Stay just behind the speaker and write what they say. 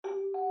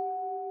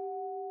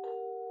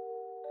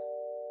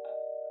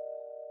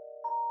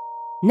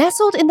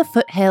Nestled in the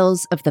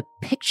foothills of the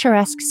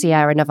picturesque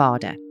Sierra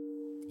Nevada,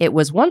 it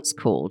was once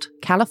called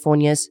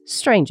California's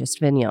strangest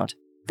vineyard.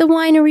 The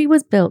winery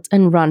was built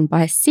and run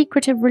by a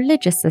secretive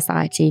religious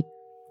society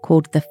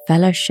called the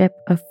Fellowship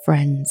of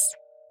Friends.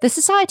 The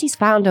society's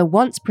founder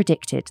once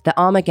predicted that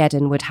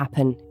Armageddon would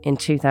happen in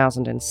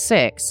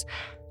 2006,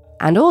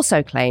 and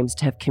also claims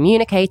to have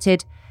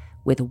communicated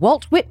with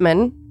Walt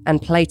Whitman and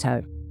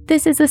Plato.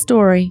 This is a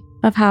story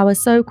of how a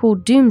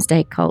so-called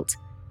doomsday cult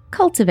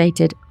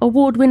cultivated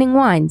award-winning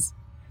wines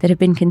that have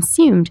been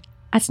consumed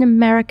at an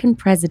American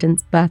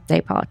president's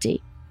birthday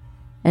party,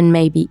 and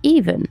maybe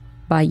even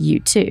by you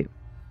too.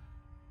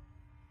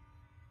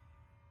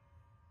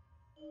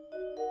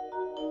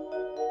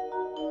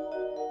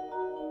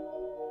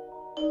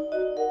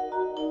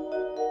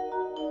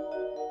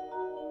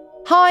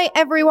 Hi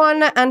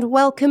everyone, and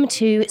welcome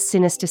to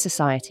Sinister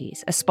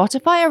Societies, a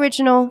Spotify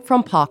original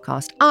from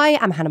Parcast. I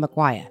am Hannah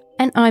Maguire.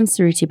 And I'm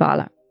Suruthi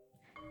Bala.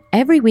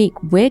 Every week,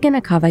 we're going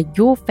to cover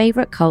your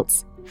favourite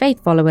cults,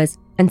 faith followers,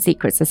 and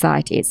secret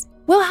societies.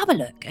 We'll have a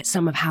look at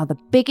some of how the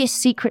biggest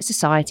secret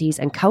societies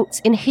and cults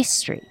in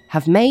history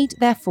have made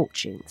their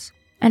fortunes.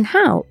 And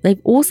how they've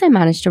also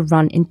managed to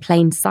run in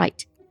plain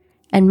sight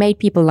and made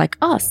people like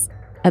us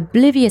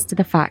oblivious to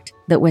the fact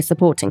that we're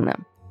supporting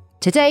them.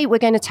 Today, we're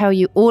going to tell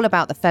you all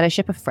about the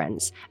Fellowship of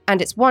Friends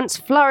and its once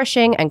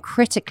flourishing and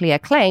critically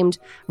acclaimed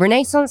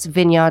Renaissance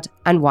Vineyard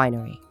and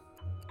Winery.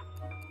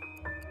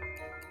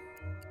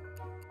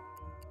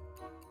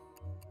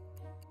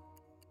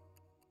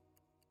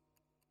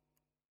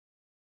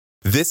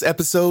 This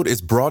episode is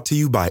brought to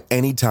you by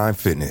Anytime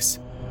Fitness.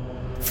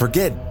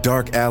 Forget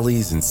dark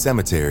alleys and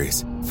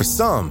cemeteries. For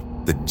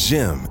some, the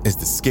gym is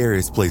the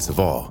scariest place of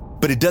all,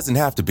 but it doesn't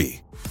have to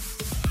be.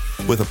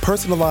 With a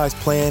personalized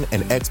plan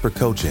and expert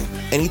coaching,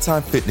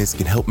 Anytime Fitness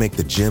can help make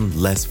the gym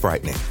less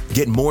frightening.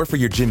 Get more for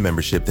your gym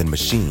membership than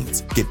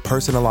machines. Get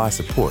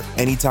personalized support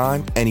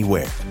anytime,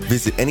 anywhere.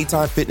 Visit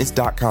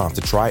AnytimeFitness.com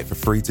to try it for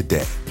free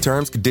today.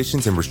 Terms,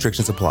 conditions, and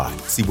restrictions apply.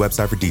 See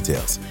website for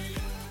details.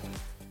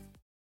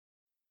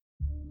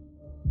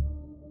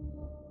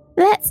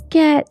 Let's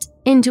get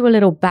into a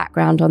little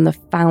background on the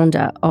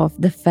founder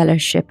of the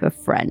Fellowship of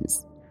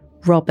Friends,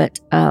 Robert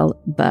Earl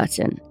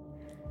Burton,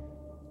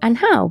 and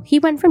how he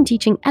went from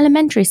teaching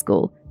elementary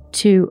school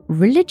to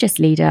religious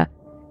leader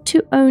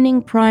to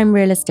owning prime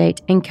real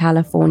estate in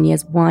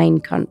California's wine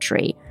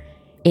country.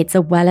 It's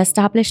a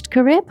well-established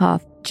career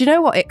path. Do you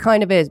know what? It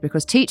kind of is,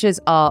 because teachers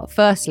are,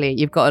 firstly,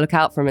 you've got to look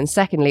out for them, and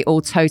secondly,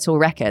 all total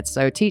records.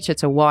 So teacher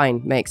to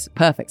wine makes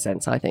perfect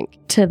sense, I think.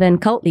 To then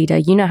cult leader,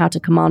 you know how to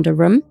command a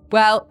room.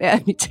 Well, it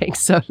only takes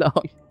so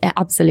long. Yeah,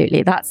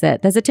 absolutely, that's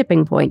it. There's a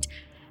tipping point.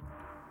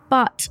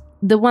 But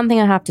the one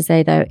thing I have to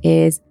say, though,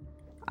 is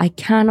I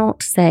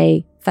cannot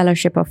say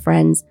Fellowship of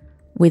Friends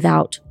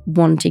without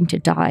wanting to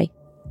die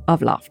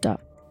of laughter.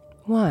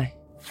 Why?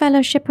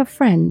 Fellowship of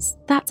Friends.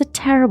 That's a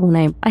terrible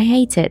name. I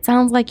hate it. It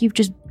sounds like you've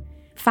just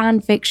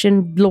fan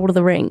fiction Lord of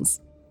the Rings.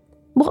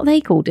 What are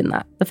they called in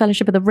that? The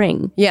Fellowship of the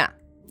Ring? Yeah.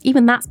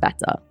 Even that's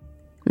better.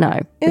 No,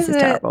 this is it?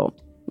 terrible.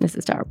 This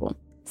is terrible.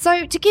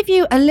 So to give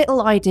you a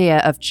little idea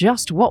of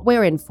just what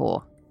we're in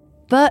for,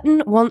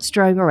 Burton once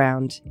drove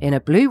around in a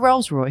blue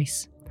Rolls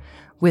Royce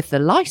with the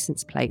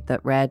license plate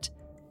that read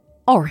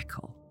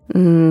Oracle.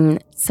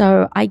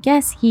 So I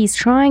guess he's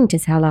trying to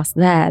tell us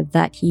there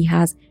that he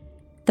has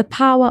the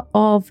power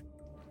of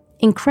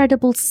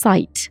incredible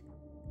sight.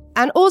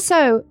 And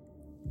also,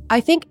 I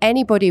think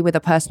anybody with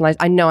a personalized,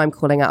 I know I'm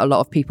calling out a lot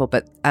of people,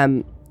 but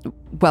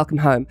welcome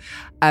home.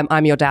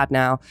 I'm your dad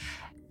now.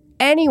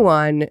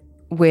 Anyone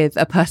with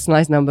a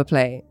personalized number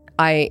plate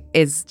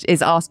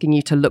is asking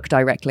you to look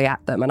directly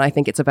at them. And I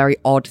think it's a very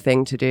odd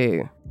thing to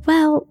do.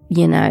 Well,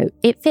 you know,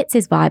 it fits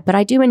his vibe, but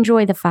I do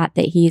enjoy the fact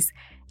that he's,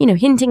 you know,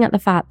 hinting at the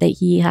fact that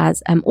he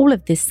has all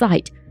of this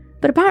sight,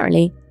 but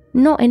apparently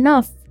not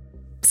enough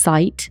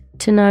sight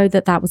to know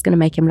that that was going to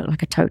make him look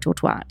like a total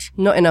twat.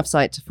 Not enough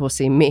sight to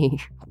foresee me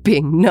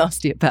being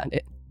nasty about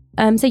it.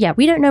 So yeah,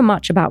 we don't know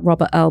much about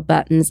Robert Earl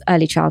Burton's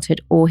early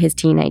childhood or his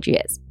teenage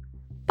years.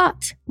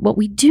 But what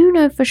we do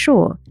know for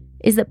sure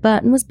is that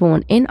Burton was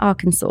born in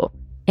Arkansas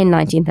in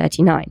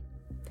 1939.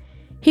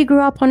 He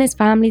grew up on his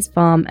family's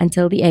farm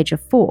until the age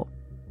of 4,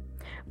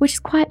 which is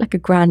quite like a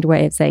grand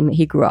way of saying that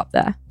he grew up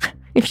there.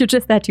 If you're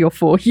just there till you're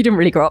 4, you didn't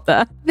really grow up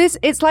there.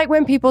 It's like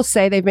when people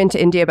say they've been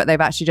to India, but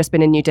they've actually just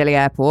been in New Delhi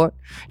airport.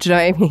 Do you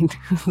know what I mean?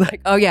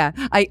 Like, oh yeah,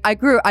 I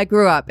grew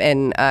up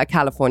in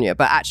California,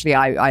 but actually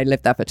I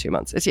lived there for 2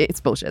 months.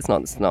 It's bullshit. It's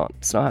not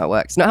how it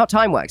works. It's not how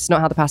time works. It's not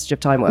how the passage of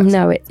time works.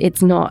 No,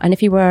 it's not. And if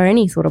he were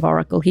any sort of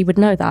oracle, he would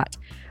know that.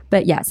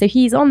 But yeah, so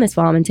he's on this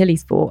farm until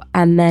he's 4.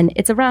 And then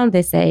it's around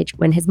this age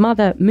when his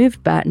mother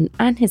moved Burton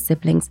and his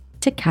siblings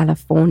to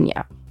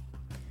California.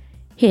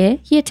 Here,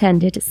 he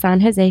attended San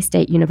Jose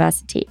State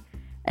University,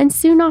 and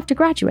soon after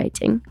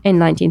graduating, in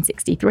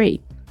 1963,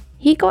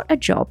 he got a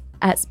job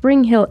at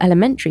Spring Hill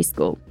Elementary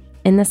School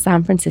in the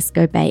San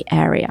Francisco Bay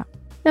Area.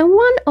 Now,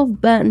 one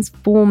of Burton's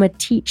former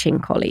teaching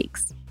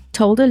colleagues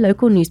told a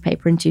local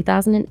newspaper in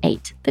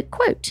 2008 that,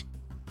 quote,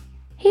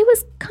 he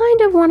was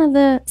kind of one of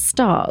the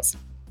stars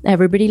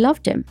Everybody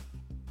loved him.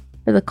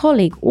 But the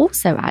colleague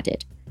also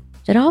added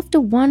that after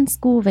one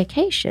school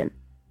vacation,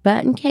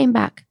 Burton came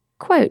back,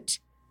 quote,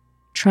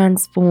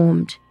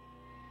 transformed.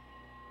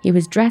 He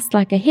was dressed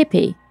like a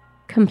hippie,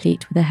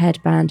 complete with a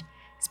headband,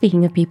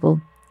 speaking of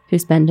people who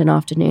spend an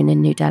afternoon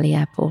in New Delhi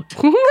airport.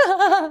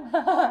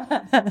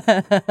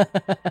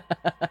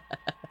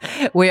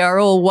 We are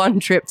all one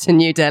trip to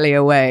New Delhi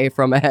away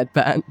from a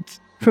headband.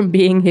 From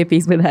being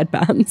hippies with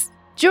headbands.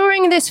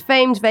 During this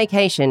famed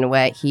vacation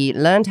where he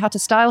learned how to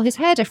style his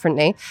hair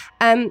differently,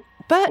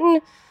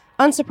 Burton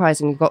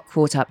unsurprisingly got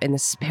caught up in the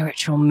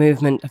spiritual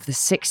movement of the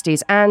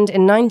 60s, and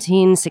in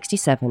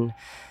 1967,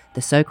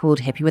 the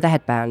so-called hippie with a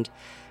headband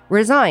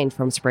resigned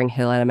from Spring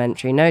Hill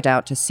Elementary, no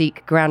doubt to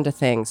seek grander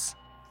things.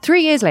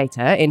 3 years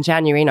later, in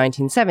January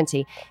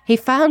 1970, he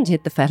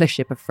founded the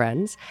Fellowship of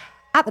Friends.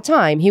 At the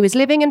time, he was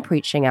living and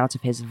preaching out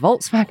of his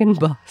Volkswagen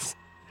bus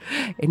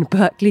in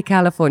Berkeley,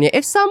 California.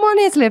 If someone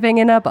is living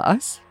in a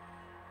bus,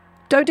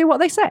 don't do what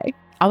they say.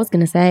 I was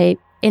going to say,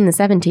 in the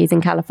 70s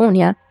in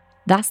California,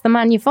 that's the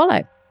man you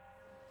follow.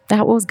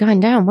 That was going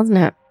down, wasn't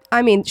it?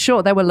 I mean,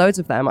 sure, there were loads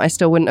of them. I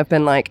still wouldn't have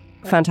been like,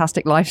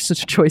 fantastic life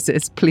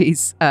choices.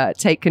 Please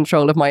take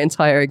control of my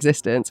entire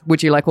existence.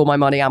 Would you like all my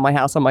money and my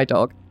house and my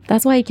dog?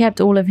 That's why he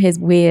kept all of his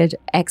weird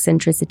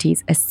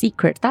eccentricities a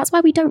secret. That's why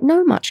we don't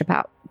know much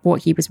about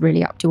what he was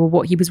really up to or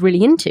what he was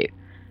really into.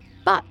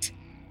 But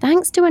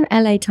thanks to an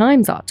LA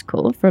Times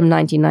article from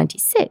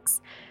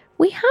 1996,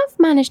 we have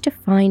managed to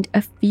find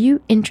a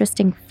few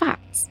interesting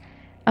facts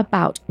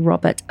about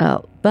Robert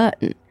Earl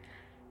Burton.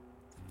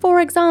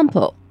 For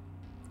example,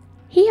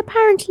 he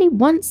apparently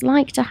once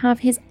liked to have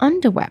his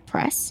underwear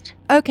pressed.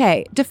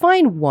 Okay,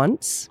 define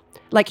once.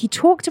 Like he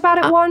talked about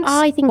it once?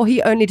 I think... Or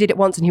he only did it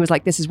once and he was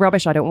like, this is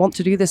rubbish, I don't want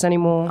to do this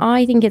anymore.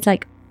 I think it's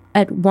like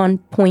at one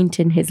point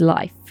in his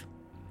life,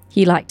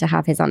 he liked to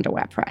have his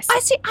underwear pressed.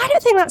 I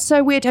don't think that's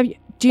so weird.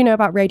 Do you know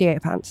about radiator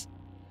pants?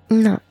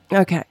 No.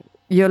 Okay.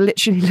 You're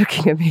literally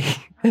looking at me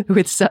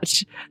with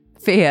such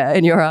fear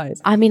in your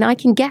eyes. I mean, I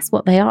can guess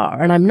what they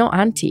are and I'm not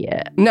anti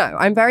it. No,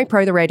 I'm very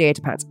pro the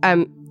radiator pants.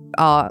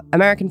 Our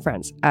American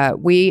friends,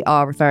 we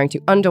are referring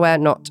to underwear,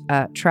 not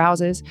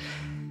trousers.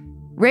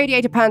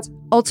 Radiator pants.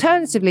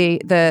 Alternatively,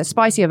 the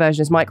spicier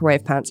version is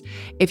microwave pants.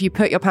 If you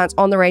put your pants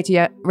on the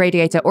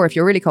radiator, or if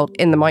you're really cold,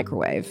 in the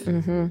microwave.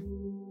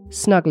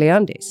 Snuggly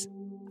undies.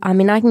 I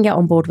mean, I can get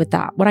on board with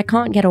that. What I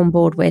can't get on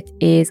board with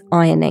is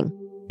ironing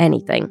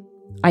anything.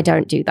 I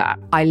don't do that.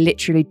 I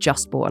literally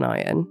just bought an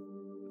iron.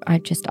 I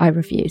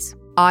refuse.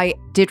 I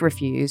did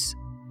refuse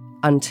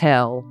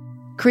until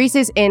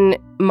creases in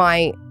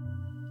my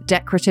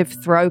decorative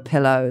throw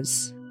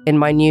pillows in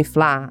my new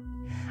flat,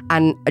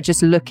 and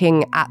just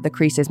looking at the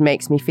creases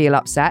makes me feel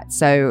upset.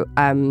 So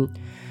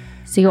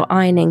you're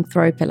ironing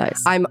throw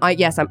pillows?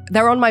 Yes,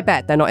 they're on my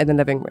bed. They're not in the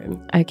living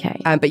room.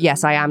 Okay. But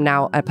yes, I am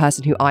now a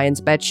person who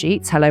irons bed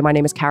sheets. Hello, my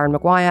name is Karen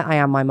Maguire. I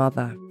am my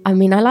mother. I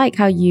mean, I like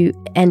how you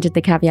ended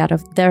the caveat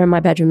of they're in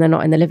my bedroom, they're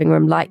not in the living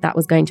room, like that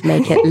was going to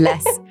make it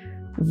less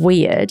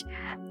weird.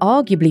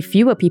 Arguably,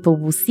 fewer people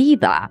will see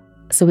that,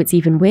 so it's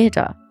even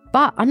weirder.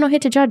 But I'm not here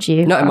to judge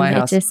you. Not in my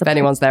house. If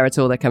anyone's there at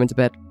all, they're coming to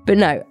bed. But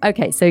no,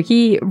 okay, so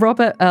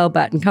Robert Earl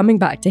Burton, coming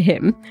back to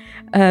him,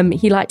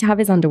 he liked to have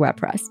his underwear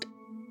pressed,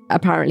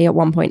 apparently at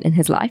one point in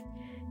his life.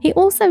 He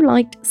also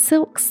liked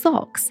silk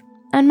socks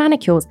and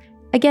manicures.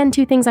 Again,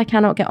 two things I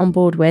cannot get on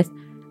board with.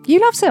 You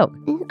love silk?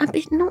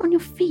 Not on your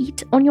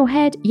feet, on your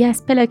head.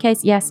 Yes,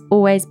 pillowcase, yes,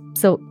 always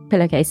silk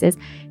pillowcases.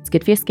 It's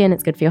good for your skin,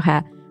 it's good for your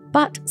hair.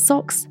 But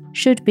socks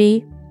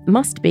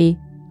must be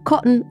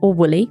cotton or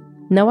woolly,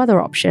 no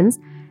other options.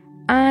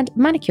 And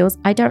manicures,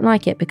 I don't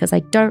like it because I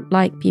don't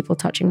like people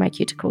touching my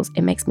cuticles.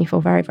 It makes me feel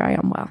very, very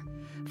unwell.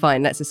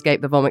 Fine, let's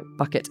escape the vomit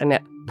bucket and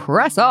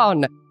press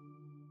on.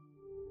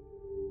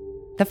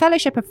 The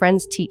Fellowship of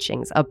Friends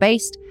teachings are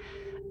based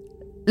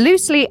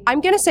loosely,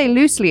 I'm going to say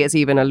loosely is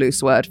even a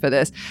loose word for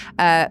this,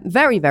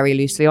 very, very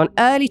loosely on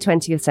early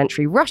 20th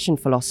century Russian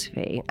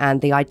philosophy. And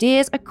the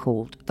ideas are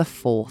called the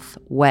Fourth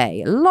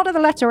Way. A lot of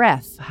the letter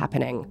F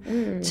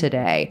happening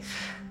today.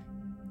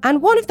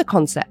 And one of the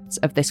concepts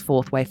of this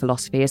Fourth Way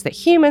philosophy is that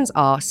humans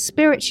are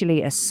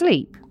spiritually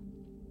asleep.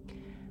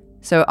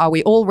 So are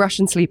we all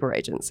Russian sleeper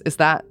agents? Is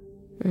that,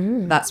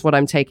 that's what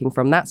I'm taking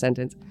from that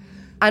sentence.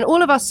 And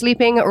all of us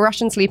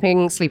Russian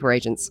sleeper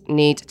agents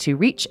need to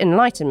reach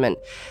enlightenment.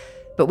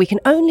 But we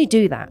can only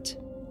do that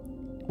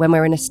when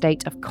we're in a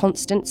state of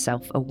constant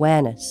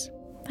self-awareness.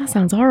 That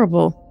sounds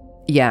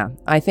horrible. Yeah,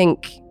 I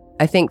think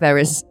there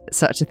is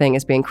such a thing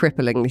as being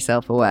cripplingly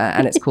self-aware,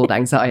 and it's called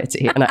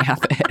anxiety, and I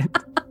have it.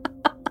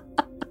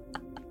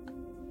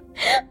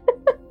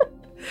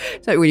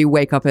 So when you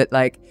wake up at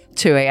like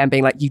 2 a.m.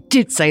 being like, you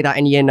did say that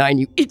in year 9,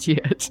 you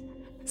idiot.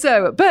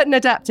 So Burton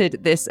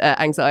adapted this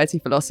anxiety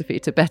philosophy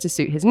to better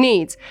suit his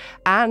needs,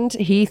 and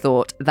he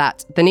thought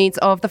that the needs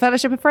of the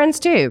Fellowship of Friends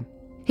too.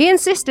 He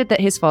insisted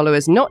that his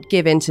followers not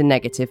give in to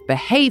negative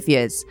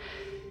behaviours.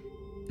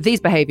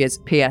 These behaviours,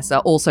 P.S.,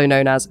 are also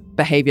known as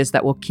behaviours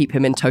that will keep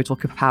him in total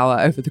power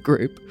over the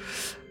group.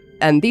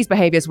 And these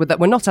behaviours that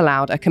were not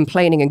allowed are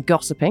complaining and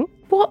gossiping.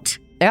 What?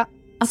 Yeah.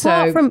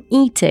 Apart from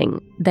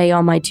eating, they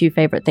are my two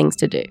favorite things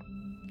to do.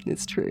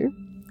 It's true.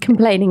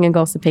 Complaining and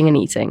gossiping and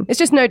eating. It's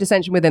just no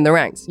dissension within the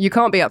ranks. You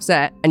can't be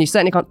upset, and you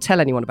certainly can't tell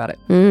anyone about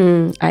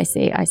it. I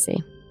see.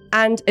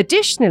 And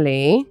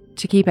additionally,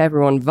 to keep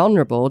everyone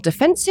vulnerable,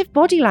 defensive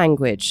body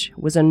language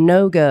was a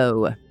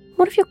no-go.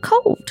 What if you're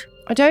cold?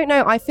 I don't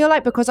know. I feel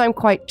like because I'm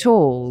quite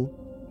tall,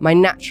 my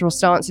natural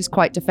stance is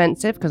quite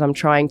defensive because I'm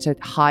trying to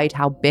hide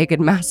how big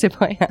and massive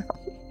I am.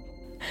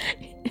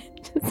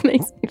 It just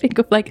makes me think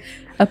of like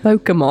a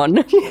Pokemon.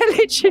 Yeah,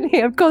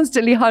 literally, I'm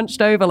constantly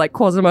hunched over like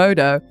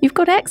Quasimodo. You've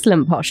got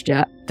excellent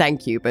posture.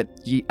 Thank you, but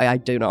I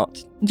do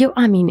not.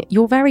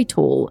 You're very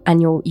tall,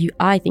 and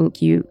I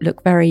think you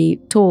look very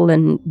tall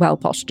and well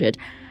postured.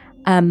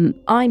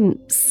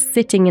 I'm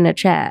sitting in a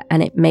chair,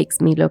 and it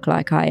makes me look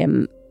like I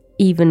am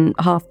even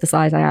half the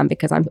size I am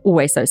because I'm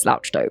always so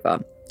slouched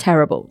over.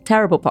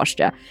 Terrible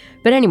posture.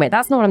 But anyway,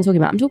 that's not what I'm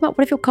talking about. I'm talking about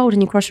what if you're cold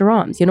and you cross your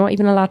arms? You're not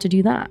even allowed to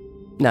do that.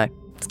 No.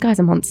 This guy's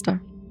a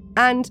monster.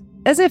 And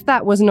as if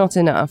that was not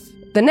enough,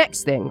 the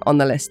next thing on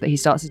the list that he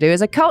starts to do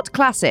is a cult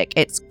classic.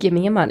 It's Give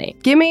me your money.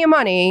 Give me your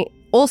money,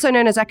 also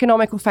known as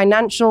economic or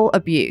financial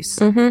abuse.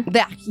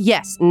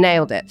 Yes,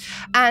 nailed it.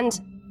 And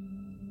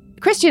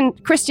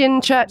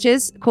Christian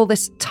churches call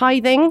this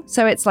tithing,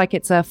 so it's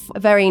a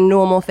very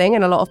normal thing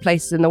in a lot of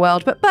places in the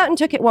world. But Burton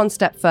took it one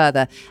step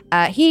further.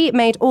 He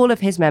made all of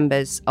his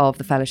members of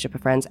the Fellowship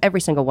of Friends, every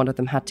single one of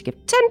them had to give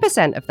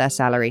 10% of their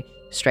salary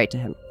straight to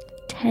him.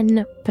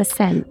 10%.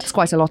 It's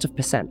quite a lot of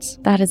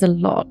percents. That is a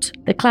lot.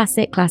 The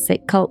classic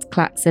cult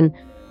klaxon.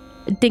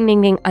 Ding,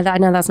 ding, ding. I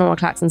know that's not what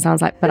klaxon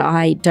sounds like, but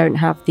I don't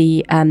have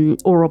the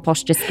oral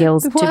posture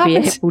skills to be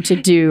able to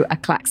do a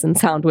klaxon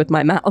sound with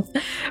my mouth.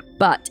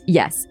 But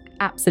yes,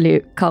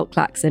 absolute cult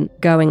klaxon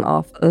going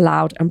off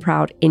loud and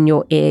proud in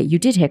your ear. You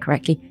did hear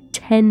correctly.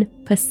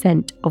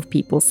 10% of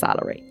people's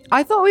salary.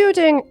 I thought we were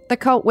doing the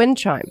cult wind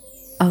chime.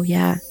 Oh,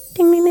 yeah.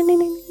 Ding, ding, ding, ding,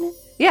 ding, ding.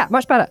 Yeah,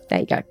 much better.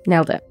 There you go.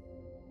 Nailed it.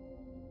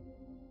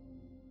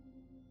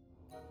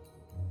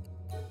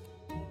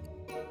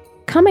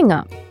 Coming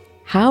up,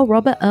 how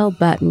Robert Earl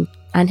Burton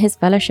and his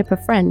Fellowship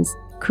of Friends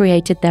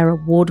created their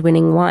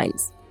award-winning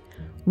wines.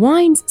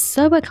 Wines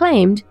so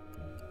acclaimed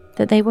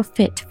that they were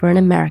fit for an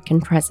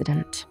American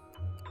president.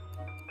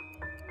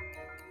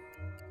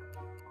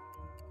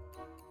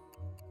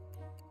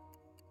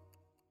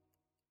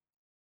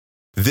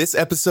 This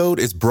episode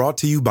is brought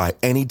to you by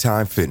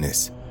Anytime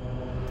Fitness.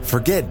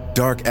 Forget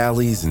dark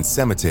alleys and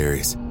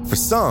cemeteries. For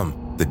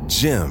some, the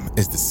gym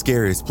is the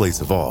scariest place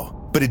of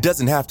all, but it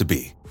doesn't have to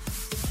be.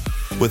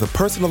 With a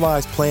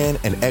personalized plan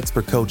and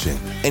expert coaching,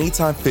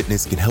 Anytime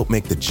Fitness can help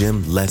make the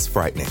gym less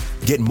frightening.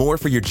 Get more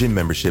for your gym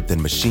membership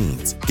than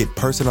machines. Get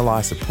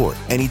personalized support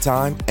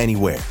anytime,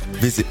 anywhere.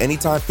 Visit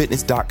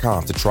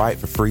AnytimeFitness.com to try it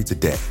for free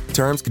today.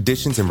 Terms,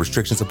 conditions, and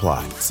restrictions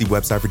apply. See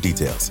website for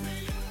details.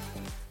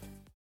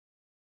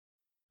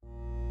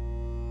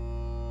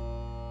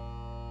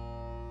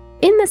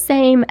 In the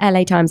same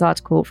LA Times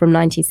article from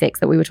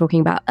 96 that we were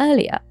talking about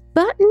earlier,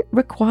 Burton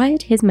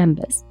required his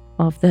members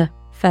of the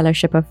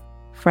Fellowship of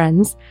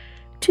Friends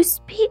to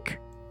speak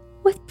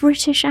with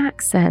British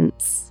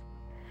accents.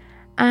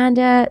 And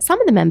some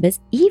of the members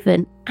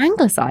even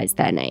anglicized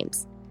their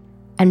names.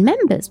 And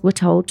members were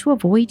told to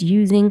avoid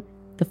using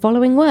the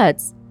following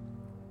words: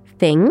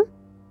 thing,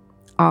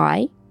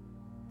 I,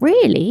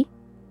 really,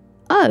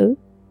 oh,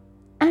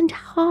 and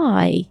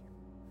hi.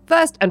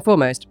 First and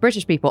foremost,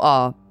 British people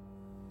are,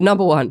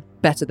 number one,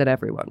 better than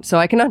everyone. So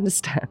I can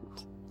understand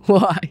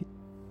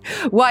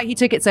why he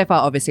took it so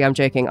far. Obviously, I'm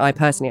joking. I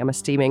personally am a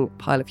steaming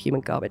pile of human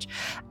garbage.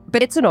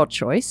 But it's an odd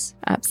choice.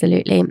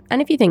 Absolutely.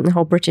 And if you think the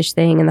whole British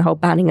thing and the whole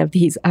banning of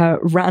these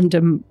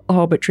random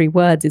arbitrary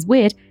words is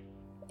weird,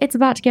 it's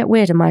about to get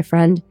weirder, my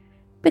friend.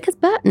 Because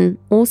Burton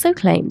also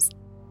claims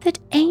that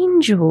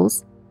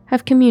angels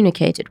have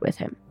communicated with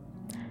him.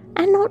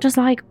 And not just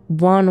like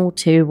one or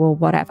two or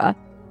whatever.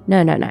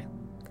 No.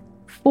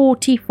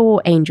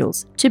 44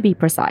 angels, to be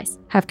precise,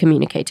 have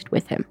communicated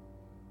with him.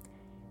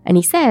 And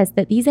he says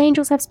that these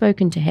angels have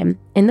spoken to him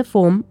in the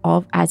form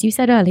of, as you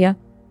said earlier,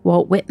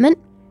 Walt Whitman,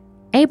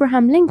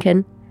 Abraham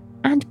Lincoln,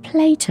 and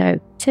Plato,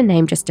 to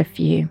name just a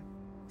few.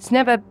 It's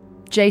never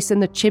Jason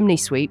the chimney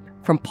sweep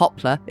from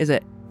Poplar, is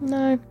it?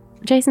 No,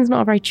 Jason's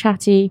not a very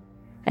chatty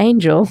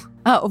angel.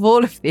 Out of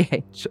all of the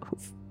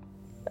angels.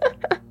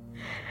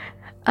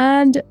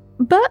 And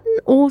Burton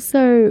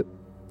also,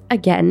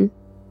 again,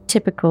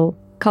 typical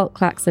cult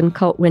klaxon,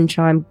 cult wind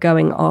chime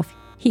going off,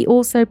 he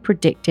also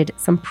predicted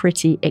some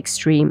pretty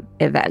extreme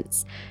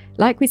events.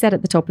 Like we said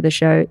at the top of the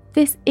show,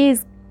 this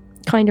is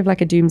kind of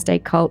like a doomsday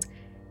cult,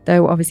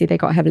 though obviously they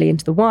got heavily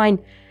into the wine.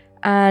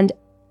 And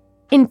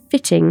in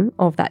fitting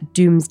of that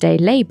doomsday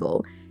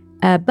label,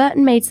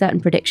 Burton made certain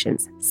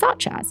predictions,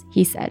 such as,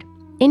 he said,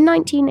 in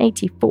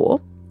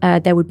 1984,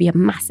 there would be a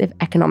massive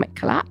economic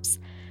collapse.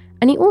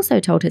 And he also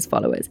told his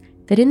followers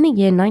that in the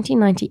year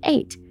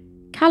 1998,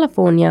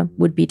 California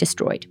would be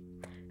destroyed,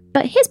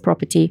 but his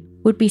property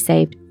would be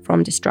saved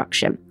from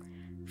destruction.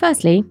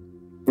 Firstly,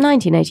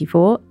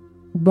 1984,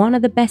 one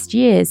of the best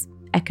years,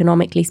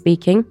 economically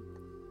speaking,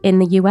 in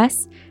the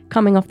US.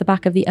 coming off the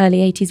back of the early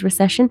 80s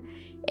recession.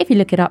 If you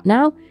look it up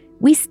now,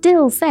 we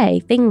still say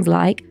things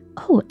like,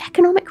 oh,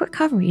 economic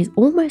recovery is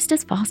almost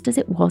as fast as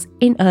it was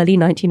in early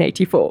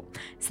 1984.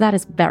 So that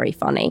is very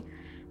funny.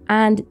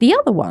 And the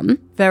other one...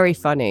 Very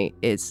funny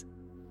is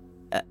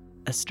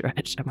a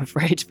stretch, I'm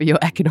afraid, for your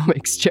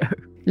economics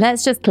joke.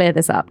 Let's just clear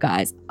this up,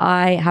 guys.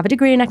 I have a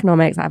degree in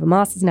economics. I have a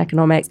master's in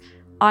economics.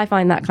 I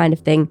find that kind of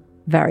thing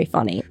very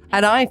funny.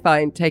 And I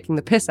find taking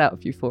the piss out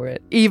of you for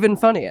it even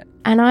funnier.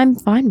 And I'm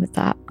fine with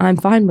that.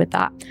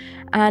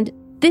 And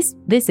this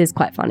is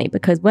quite funny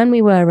because when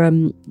we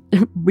were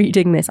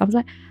reading this, I was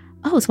like,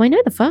 oh, so I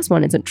know the first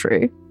one isn't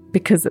true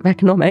because of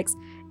economics.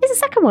 Is the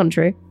second one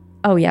true?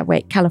 Oh yeah,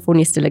 wait,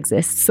 California still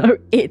exists. So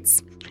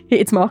it's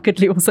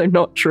markedly also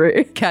not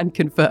true. Can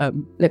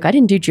confirm. Look, I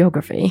didn't do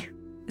geography.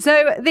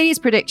 So these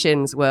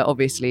predictions were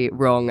obviously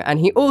wrong. And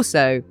he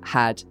also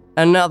had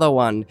another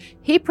one.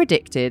 He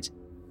predicted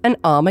an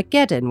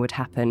Armageddon would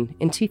happen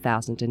in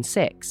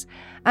 2006.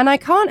 And I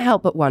can't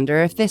help but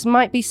wonder if this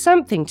might be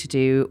something to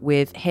do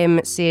with him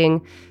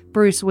seeing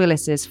Bruce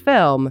Willis's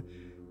film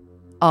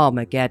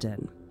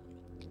Armageddon.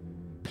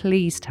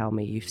 Please tell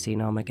me you've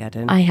seen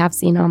Armageddon. I have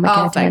seen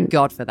Armageddon. Oh, thank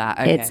God for that.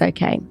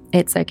 Okay.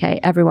 It's okay.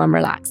 Everyone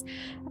relax.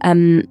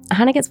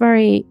 Hannah gets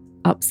very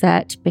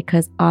upset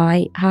because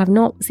I have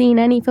not seen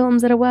any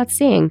films that are worth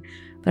seeing,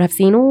 but I've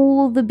seen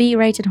all the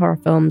B-rated horror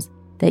films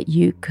that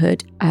you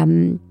could,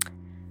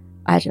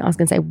 I was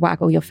going to say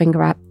waggle your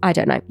finger at. I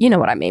don't know. You know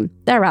what I mean.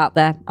 They're out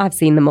there. I've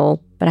seen them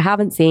all, but I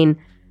haven't seen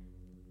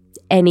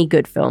any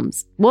good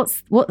films.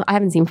 I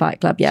haven't seen Fight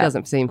Club yet. She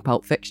hasn't seen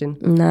Pulp Fiction.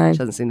 No. She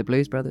hasn't seen The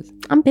Blues Brothers.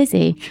 I'm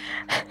busy.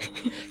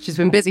 She's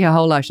been busy her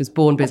whole life. She was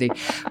born busy.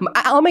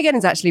 Armageddon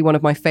is actually one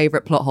of my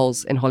favourite plot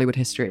holes in Hollywood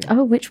history.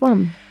 Oh, which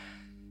one?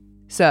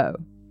 So,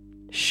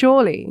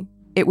 surely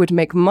it would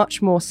make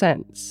much more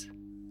sense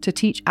to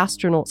teach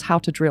astronauts how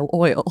to drill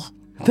oil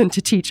than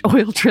to teach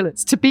oil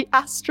drillers to be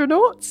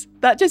astronauts.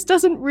 That just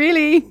doesn't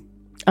really...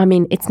 I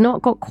mean, it's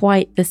not got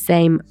quite the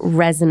same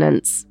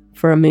resonance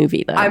for a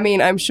movie, though. I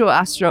mean, I'm sure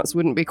astronauts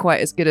wouldn't be quite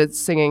as good at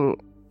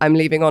singing I'm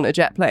leaving on a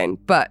jet plane,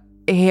 but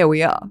here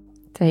we are.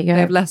 There you go.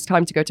 They have less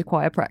time to go to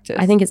choir practice.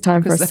 I think it's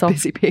time for a soft...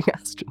 busy being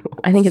astronauts.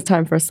 I think it's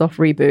time for a soft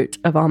reboot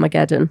of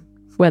Armageddon,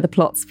 where the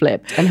plot's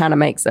flipped and Hannah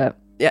makes it.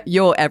 Yeah,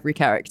 you're every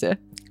character.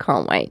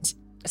 Can't wait.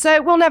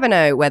 So we'll never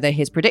know whether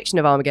his prediction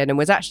of Armageddon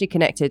was actually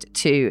connected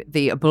to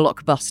the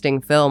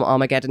blockbusting film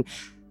Armageddon.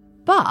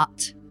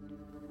 But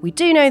we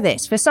do know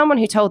this. For someone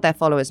who told their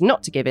followers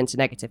not to give in to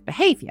negative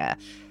behaviour,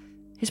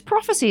 his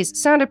prophecies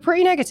sounded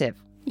pretty negative.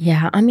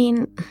 Yeah, I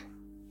mean,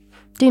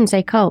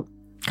 doomsday cult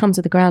comes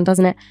with the ground,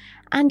 doesn't it?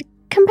 And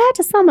compared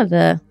to some of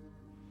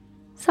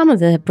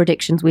the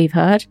predictions we've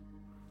heard,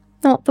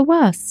 not the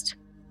worst.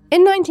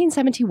 In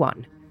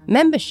 1971,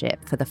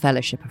 membership for the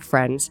Fellowship of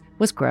Friends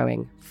was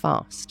growing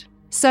fast.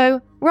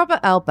 So Robert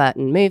Earl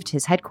Burton moved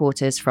his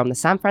headquarters from the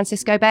San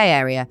Francisco Bay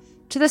Area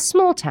to the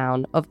small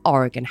town of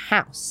Oregon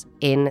House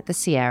in the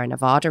Sierra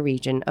Nevada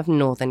region of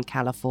Northern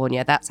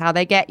California. That's how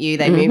they get you.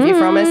 They move you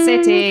from a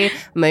city,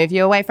 move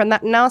you away from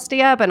that nasty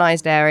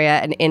urbanized area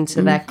and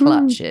into their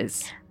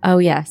clutches. Oh,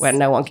 yes. Where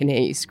no one can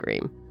hear you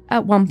scream.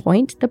 At one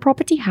point, the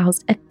property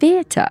housed a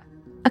theatre,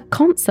 a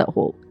concert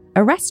hall,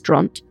 a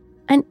restaurant,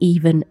 and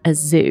even a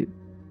zoo.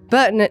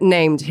 Burton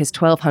named his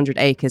 1,200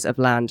 acres of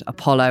land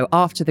Apollo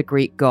after the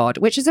Greek god,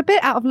 which is a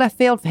bit out of left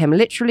field for him.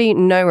 Literally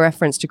no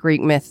reference to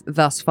Greek myth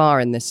thus far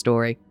in this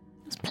story.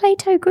 Was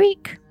Plato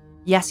Greek?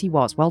 Yes, he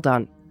was. Well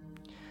done.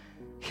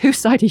 Whose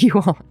side are you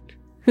on?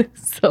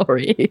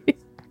 Sorry.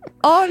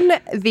 On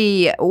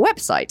the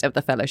website of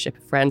the Fellowship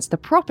of Friends, the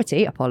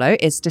property, Apollo,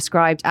 is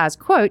described as,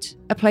 quote,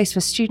 a place for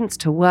students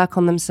to work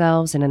on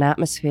themselves in an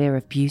atmosphere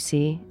of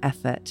beauty,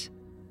 effort,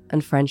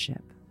 and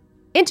friendship.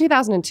 In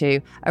 2002,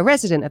 a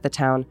resident of the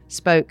town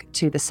spoke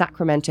to the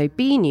Sacramento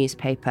Bee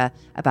newspaper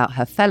about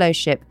her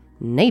fellowship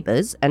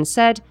neighbors and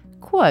said,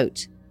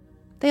 quote,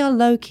 they are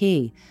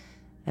low-key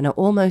and are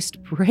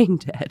almost brain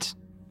dead.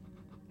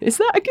 Is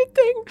that a good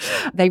thing?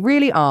 They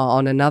really are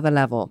on another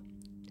level.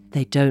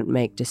 They don't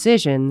make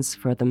decisions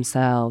for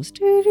themselves.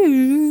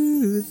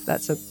 Doo-doo.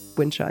 That's a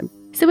wind chime.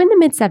 So in the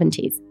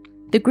mid-70s,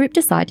 the group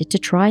decided to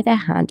try their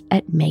hand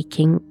at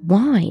making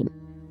wine.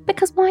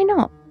 Because why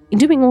not?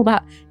 Doing all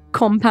that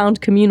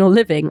compound communal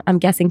living, I'm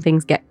guessing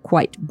things get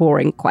quite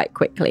boring quite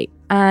quickly.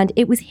 And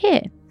it was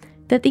here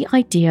that the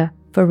idea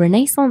for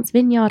Renaissance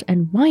Vineyard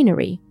and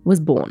Winery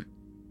was born.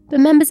 The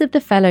members of the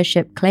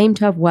fellowship claimed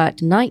to have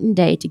worked night and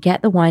day to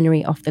get the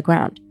winery off the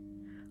ground,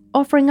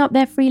 offering up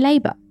their free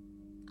labour.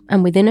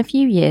 And within a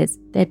few years,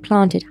 they'd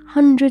planted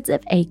hundreds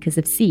of acres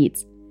of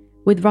seeds,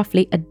 with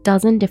roughly a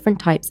dozen different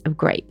types of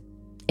grape.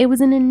 It was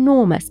an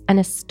enormous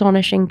and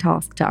astonishing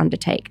task to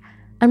undertake,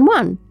 and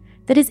one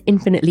that is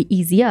infinitely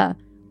easier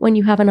when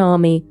you have an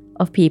army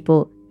of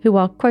people who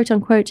are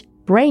quote-unquote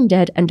brain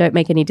dead and don't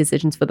make any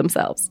decisions for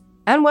themselves.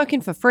 And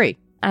working for free.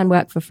 And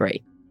work for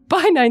free. By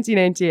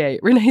 1988,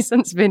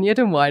 Renaissance Vineyard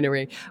and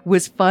Winery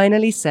was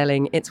finally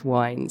selling its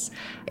wines.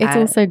 It's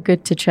also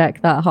good to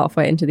check that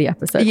halfway into the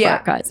episode, yeah,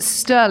 work, guys.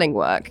 Sterling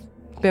work.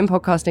 Been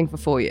podcasting for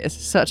 4 years.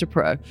 Such a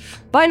pro.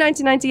 By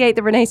 1998,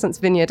 the Renaissance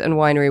Vineyard and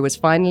Winery was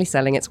finally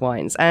selling its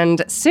wines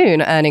and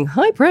soon earning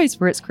high praise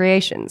for its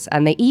creations.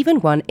 And they even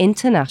won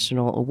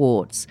international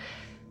awards.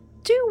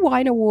 Do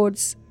wine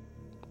awards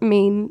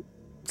mean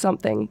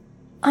something?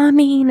 I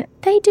mean,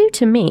 they do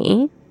to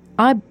me.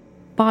 I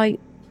buy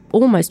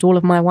almost all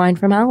of my wine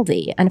from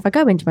Aldi. And if I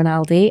go into an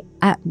Aldi,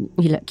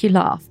 you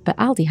laugh, but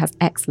Aldi has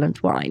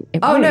excellent wine.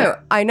 No,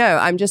 I know.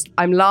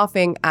 I'm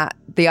laughing at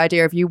the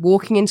idea of you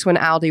walking into an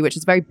Aldi, which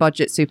is a very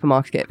budget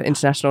supermarket for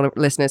international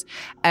listeners,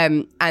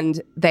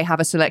 and they have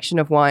a selection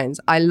of wines.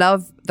 I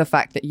love the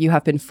fact that you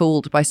have been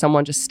fooled by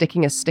someone just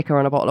sticking a sticker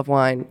on a bottle of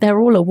wine. They're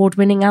all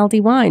award-winning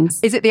Aldi wines.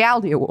 Is it the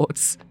Aldi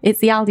Awards? It's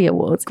the Aldi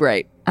Awards.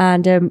 Great.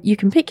 And you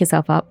can pick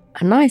yourself up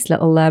a nice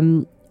little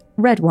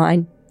red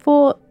wine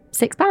for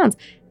 £6.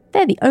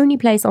 They're the only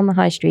place on the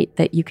high street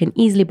that you can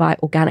easily buy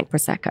organic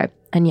Prosecco.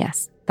 And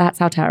yes, that's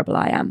how terrible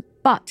I am.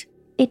 But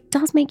it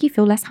does make you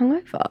feel less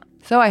hungover.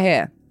 So I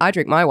hear. I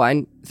drink my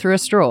wine through a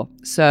straw,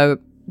 so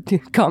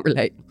can't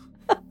relate.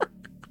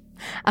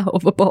 Out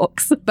of a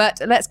box.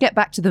 But let's get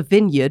back to the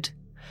vineyard.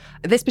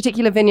 This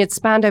particular vineyard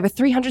spanned over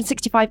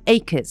 365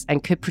 acres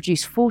and could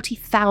produce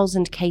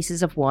 40,000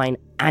 cases of wine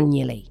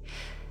annually.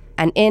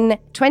 And in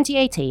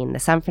 2018, the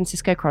San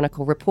Francisco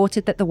Chronicle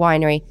reported that the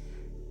winery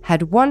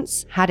had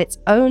once had its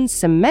own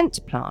cement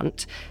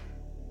plant,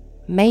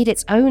 made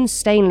its own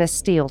stainless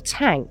steel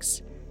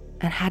tanks,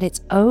 and had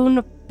its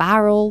own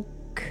barrel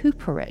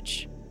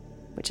cooperage,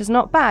 which is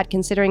not bad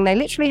considering they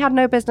literally had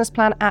no business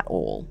plan at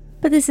all.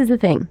 But this is the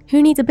thing.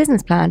 Who needs a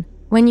business plan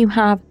when you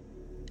have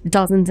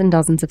dozens and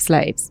dozens of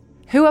slaves?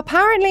 Who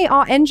apparently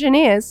are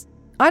engineers.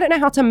 I don't know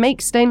how to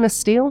make stainless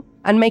steel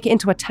and make it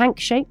into a tank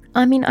shape.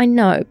 I mean, I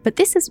know, but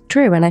this is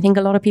true, and I think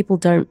a lot of people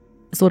don't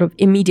sort of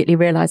immediately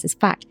realize this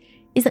fact,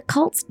 is that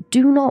cults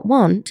do not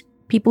want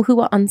people who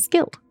are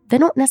unskilled. They're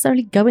not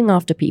necessarily going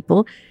after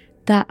people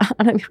that,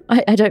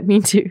 I don't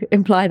mean to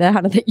imply there,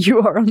 Hannah, that you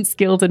are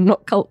unskilled and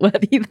not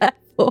cult-worthy,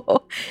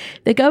 therefore.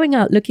 They're going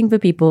out looking for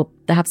people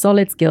that have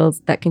solid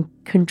skills that can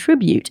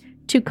contribute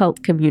to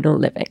cult communal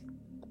living.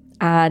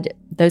 And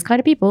those kind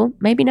of people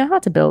maybe know how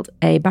to build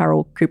a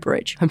barrel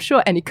cooperage. I'm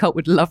sure any cult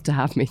would love to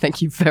have me.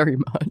 Thank you very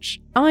much.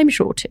 I'm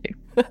sure too.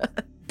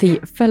 The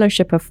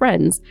Fellowship of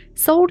Friends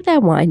sold their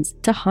wines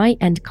to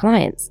high-end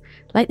clients,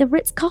 like the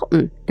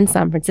Ritz-Carlton in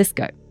San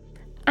Francisco.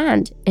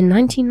 And in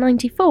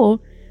 1994,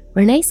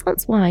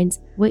 Renaissance wines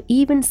were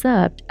even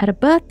served at a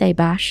birthday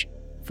bash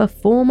for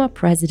former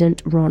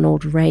President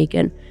Ronald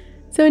Reagan.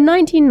 So in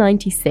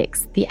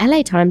 1996, the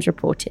LA Times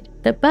reported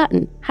that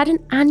Burton had an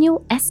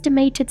annual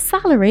estimated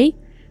salary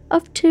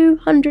of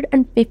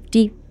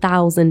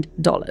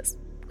 $250,000,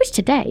 which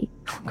today,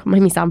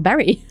 made me sound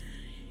very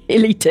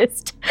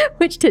elitist,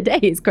 which today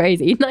is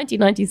crazy.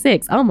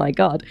 1996, oh my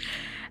God.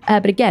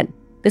 But again,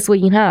 this is what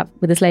you can have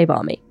with a slave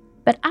army.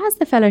 But as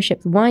the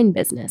Fellowship's wine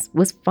business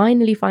was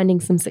finally finding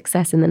some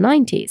success in the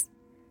 90s,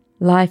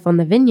 life on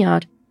the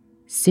vineyard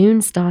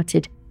soon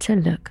started to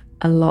look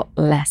a lot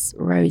less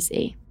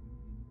rosy.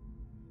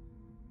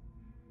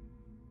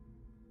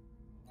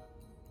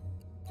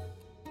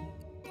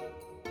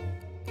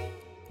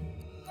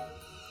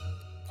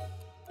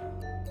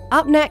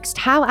 Up next,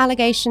 how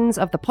allegations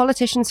of the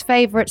politician's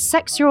favourite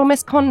sexual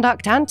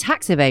misconduct and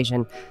tax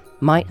evasion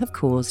might have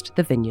caused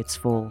the vineyard's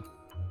fall.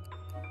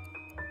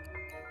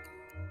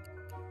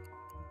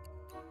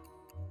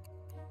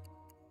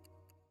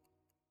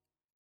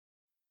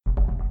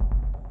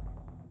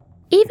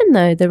 Even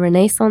though the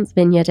Renaissance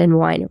Vineyard and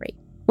Winery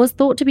was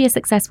thought to be a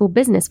successful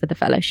business for the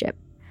Fellowship,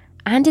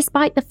 and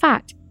despite the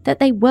fact that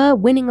they were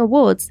winning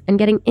awards and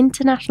getting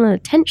international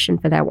attention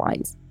for their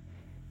wines,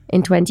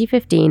 in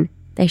 2015,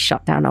 they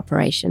shut down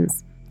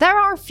operations. There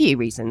are a few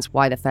reasons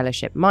why the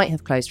Fellowship might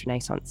have closed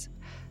Renaissance.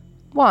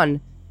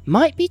 One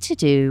might be to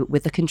do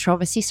with the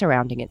controversy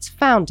surrounding its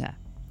founder.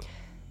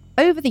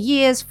 Over the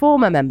years,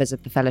 former members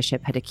of the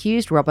Fellowship had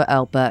accused Robert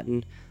Earl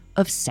Burton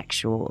of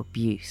sexual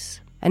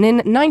abuse. And in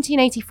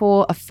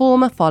 1984, a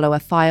former follower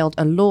filed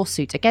a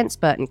lawsuit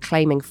against Burton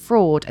claiming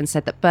fraud and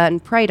said that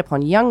Burton preyed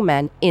upon young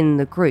men in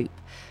the group.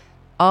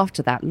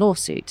 After that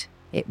lawsuit,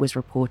 it was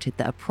reported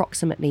that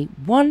approximately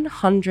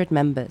 100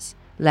 members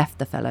left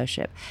the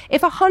Fellowship.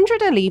 If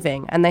 100 are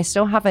leaving and they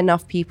still have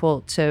enough people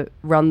to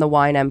run the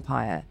wine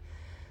empire,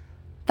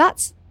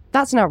 that's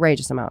an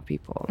outrageous amount of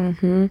people.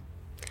 Mm-hmm.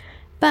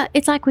 But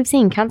it's like we've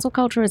seen, cancel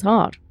culture is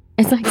hard.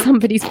 It's like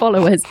somebody's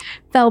followers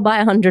fell by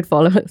 100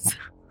 followers.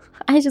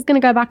 And it's just going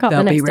to go back up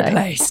the next day. They'll be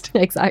replaced.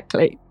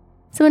 Exactly.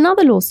 So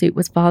another lawsuit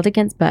was filed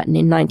against Burton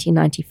in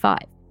 1995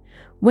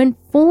 when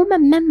former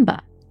member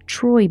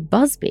Troy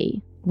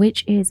Busby,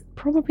 which is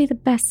probably the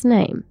best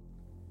name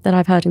that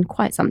I've heard in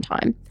quite some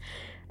time,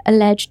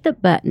 alleged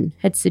that Burton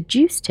had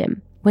seduced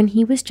him when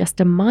he was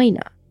just a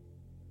minor.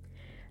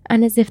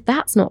 And as if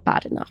that's not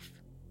bad enough,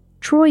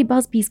 Troy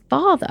Busby's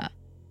father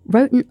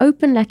wrote an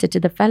open letter to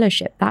the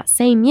Fellowship that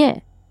same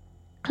year,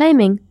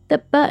 claiming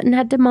that Burton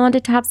had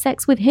demanded to have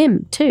sex with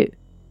him too.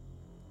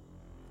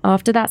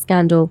 After that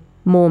scandal,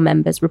 more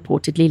members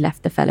reportedly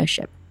left the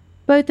Fellowship.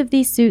 both of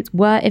these suits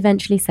were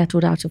eventually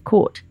settled out of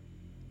court.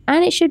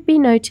 And it should be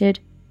noted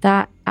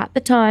that at the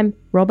time,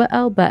 Robert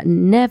Earl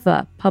Burton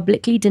never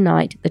publicly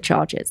denied the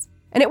charges.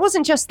 And it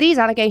wasn't just these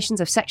allegations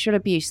of sexual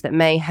abuse that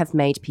may have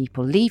made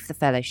people leave the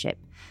fellowship.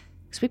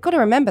 Because we've got to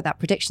remember that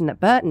prediction that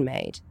Burton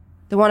made.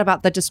 The one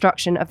about the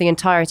destruction of the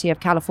entirety of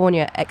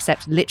California,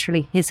 except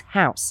literally his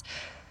house.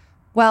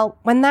 Well,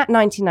 when that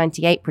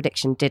 1998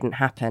 prediction didn't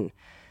happen,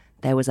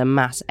 there was a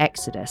mass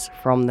exodus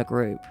from the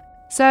group.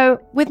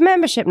 So, with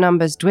membership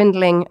numbers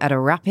dwindling at a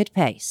rapid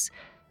pace,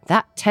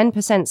 that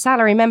 10%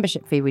 salary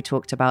membership fee we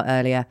talked about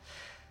earlier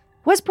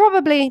was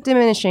probably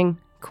diminishing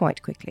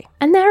quite quickly.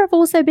 And there have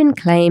also been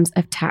claims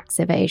of tax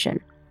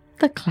evasion.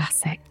 The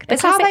classic.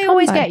 It's how they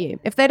always get you.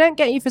 If they don't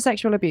get you for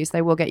sexual abuse,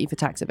 they will get you for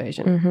tax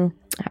evasion.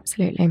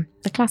 Absolutely.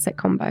 The classic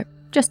combo.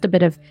 Just a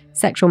bit of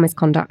sexual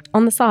misconduct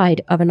on the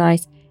side of a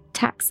nice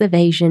tax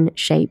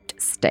evasion-shaped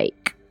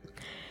steak.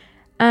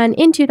 And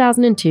in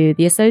 2002,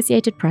 the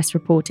Associated Press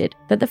reported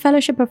that the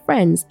Fellowship of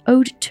Friends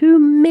owed $2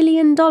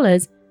 million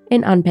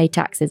in unpaid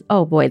taxes.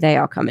 Oh boy, they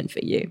are coming for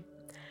you.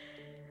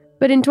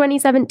 But in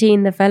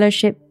 2017, the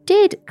Fellowship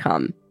did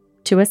come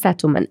to a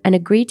settlement and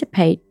agreed to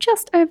pay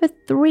just over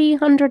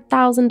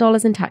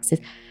 $300,000 in taxes.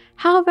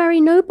 How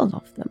very noble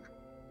of them.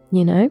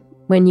 You know,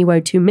 when you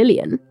owe $2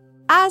 million.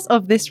 As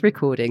of this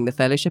recording, the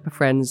Fellowship of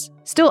Friends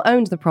still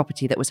owned the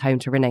property that was home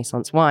to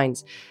Renaissance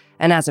Wines.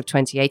 And as of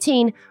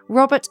 2018,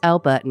 Robert L.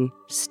 Burton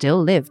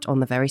still lived on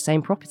the very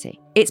same property.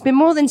 It's been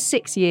more than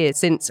 6 years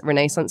since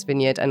Renaissance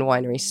Vineyard and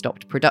Winery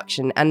stopped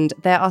production, and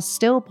there are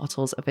still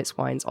bottles of its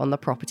wines on the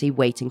property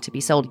waiting to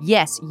be sold.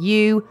 Yes,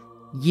 you,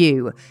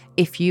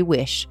 if you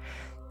wish,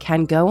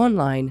 can go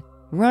online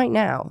right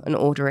now and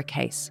order a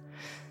case.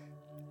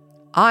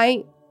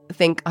 I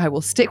think I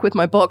will stick with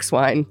my box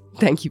wine.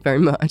 Thank you very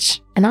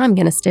much. And I'm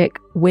going to stick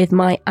with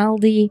my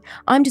Aldi.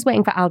 I'm just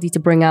waiting for Aldi to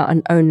bring out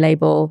an own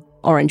label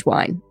orange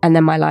wine, and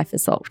then my life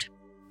is solved.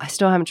 I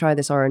still haven't tried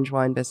this orange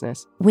wine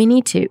business. We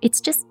need to. It's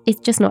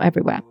just not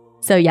everywhere.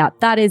 So yeah,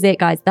 that is it,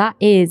 guys. That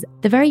is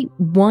the very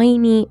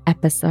winey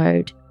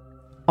episode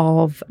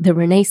of the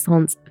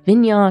Renaissance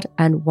Vineyard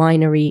and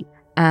Winery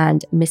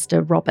and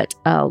Mr. Robert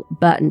Earl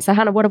Burton. So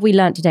Hannah, what have we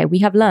learned today? We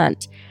have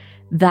learned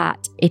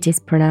that it is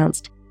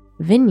pronounced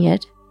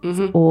vineyard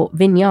or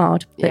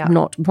vineyard, but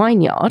not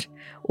wineyard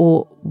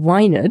or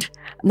winard.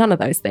 None of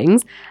those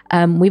things.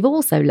 We've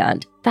also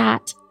learned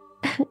that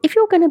if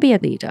you're going to be a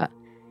leader,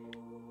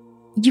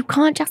 you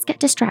can't just get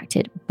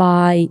distracted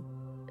by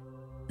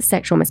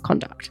sexual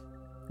misconduct.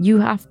 You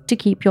have to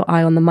keep your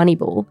eye on the money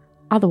ball.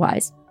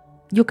 Otherwise,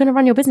 you're going to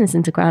run your business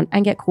into ground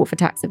and get caught for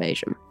tax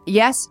evasion.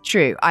 Yes,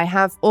 true. I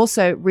have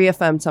also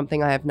reaffirmed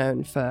something I have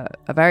known for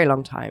a very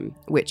long time,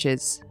 which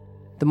is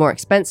the more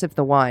expensive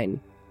the wine,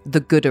 the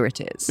gooder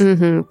it is.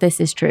 This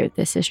is true.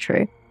 This is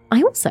true.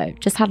 I also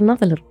just had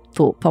another little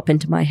thought pop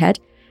into my head.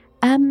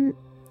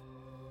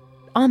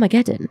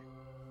 Armageddon.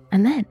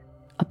 And then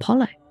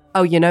Apollo.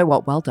 Oh, you know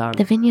what? Well done.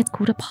 The vineyard's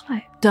called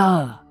Apollo.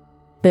 Duh.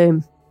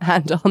 Boom.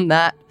 And on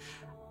that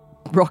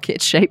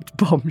rocket-shaped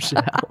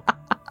bombshell.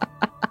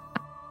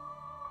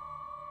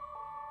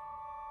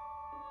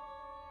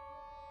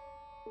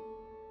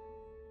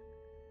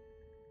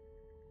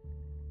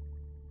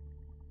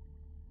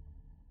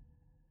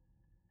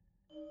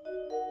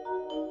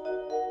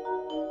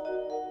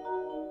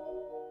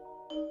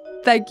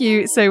 Thank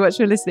you so much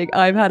for listening.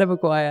 I'm Hannah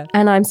Maguire.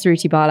 And I'm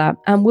Suruthi Bala.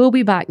 And we'll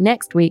be back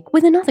next week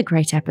with another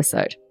great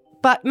episode.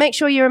 But make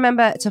sure you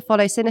remember to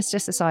follow Sinister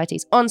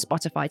Societies on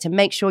Spotify to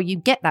make sure you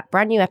get that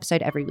brand new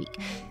episode every week.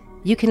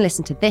 You can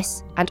listen to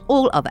this and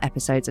all other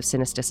episodes of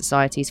Sinister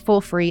Societies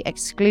for free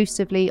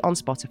exclusively on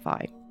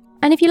Spotify.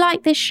 And if you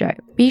like this show,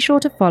 be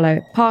sure to follow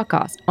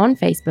Parcast on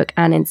Facebook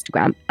and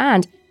Instagram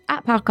and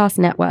at Parcast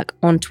Network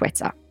on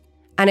Twitter.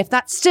 And if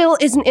that still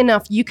isn't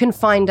enough, you can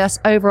find us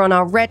over on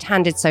our Red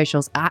Handed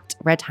socials at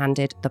Red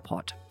Handed the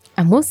Pod.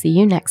 And we'll see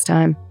you next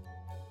time.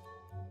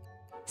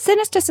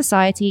 Sinister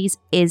Societies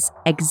is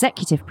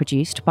executive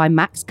produced by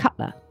Max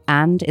Cutler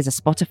and is a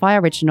Spotify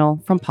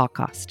original from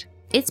Parcast.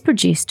 It's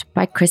produced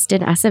by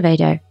Kristen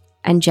Acevedo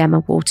and Gemma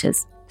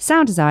Waters.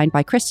 Sound design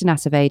by Kristen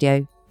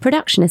Acevedo.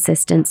 Production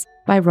assistance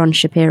by Ron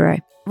Shapiro.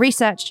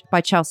 Research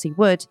by Chelsea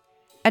Wood.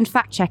 And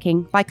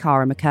fact-checking by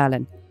Cara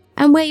McCurlin.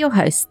 And we're your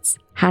hosts,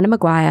 Hannah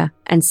Maguire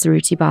and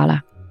Suruthi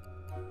Bala.